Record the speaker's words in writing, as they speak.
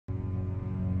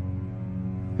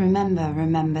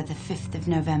Remember the 5th of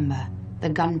November, the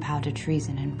gunpowder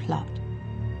treason and plot.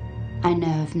 I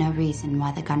know of no reason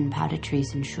why the gunpowder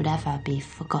treason should ever be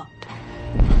forgot.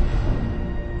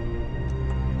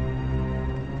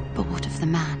 But what of the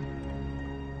man?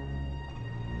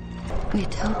 We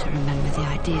are told to remember the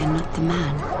idea, not the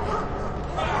man.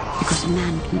 Because a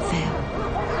man can fail.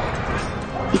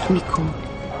 He can be caught.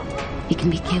 He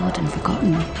can be killed and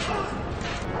forgotten.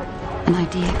 An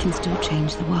idea can still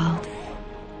change the world.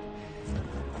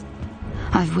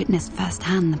 I've witnessed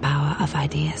firsthand the power of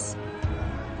ideas.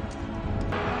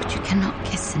 But you cannot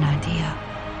kiss an idea,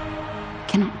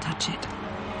 cannot touch it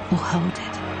or hold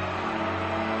it.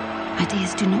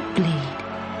 Ideas do not bleed,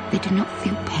 they do not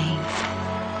feel pain,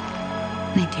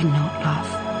 they do not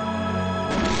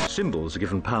love. Symbols are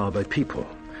given power by people.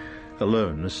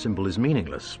 Alone, a symbol is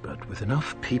meaningless, but with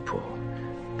enough people,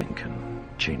 it can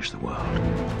change the world.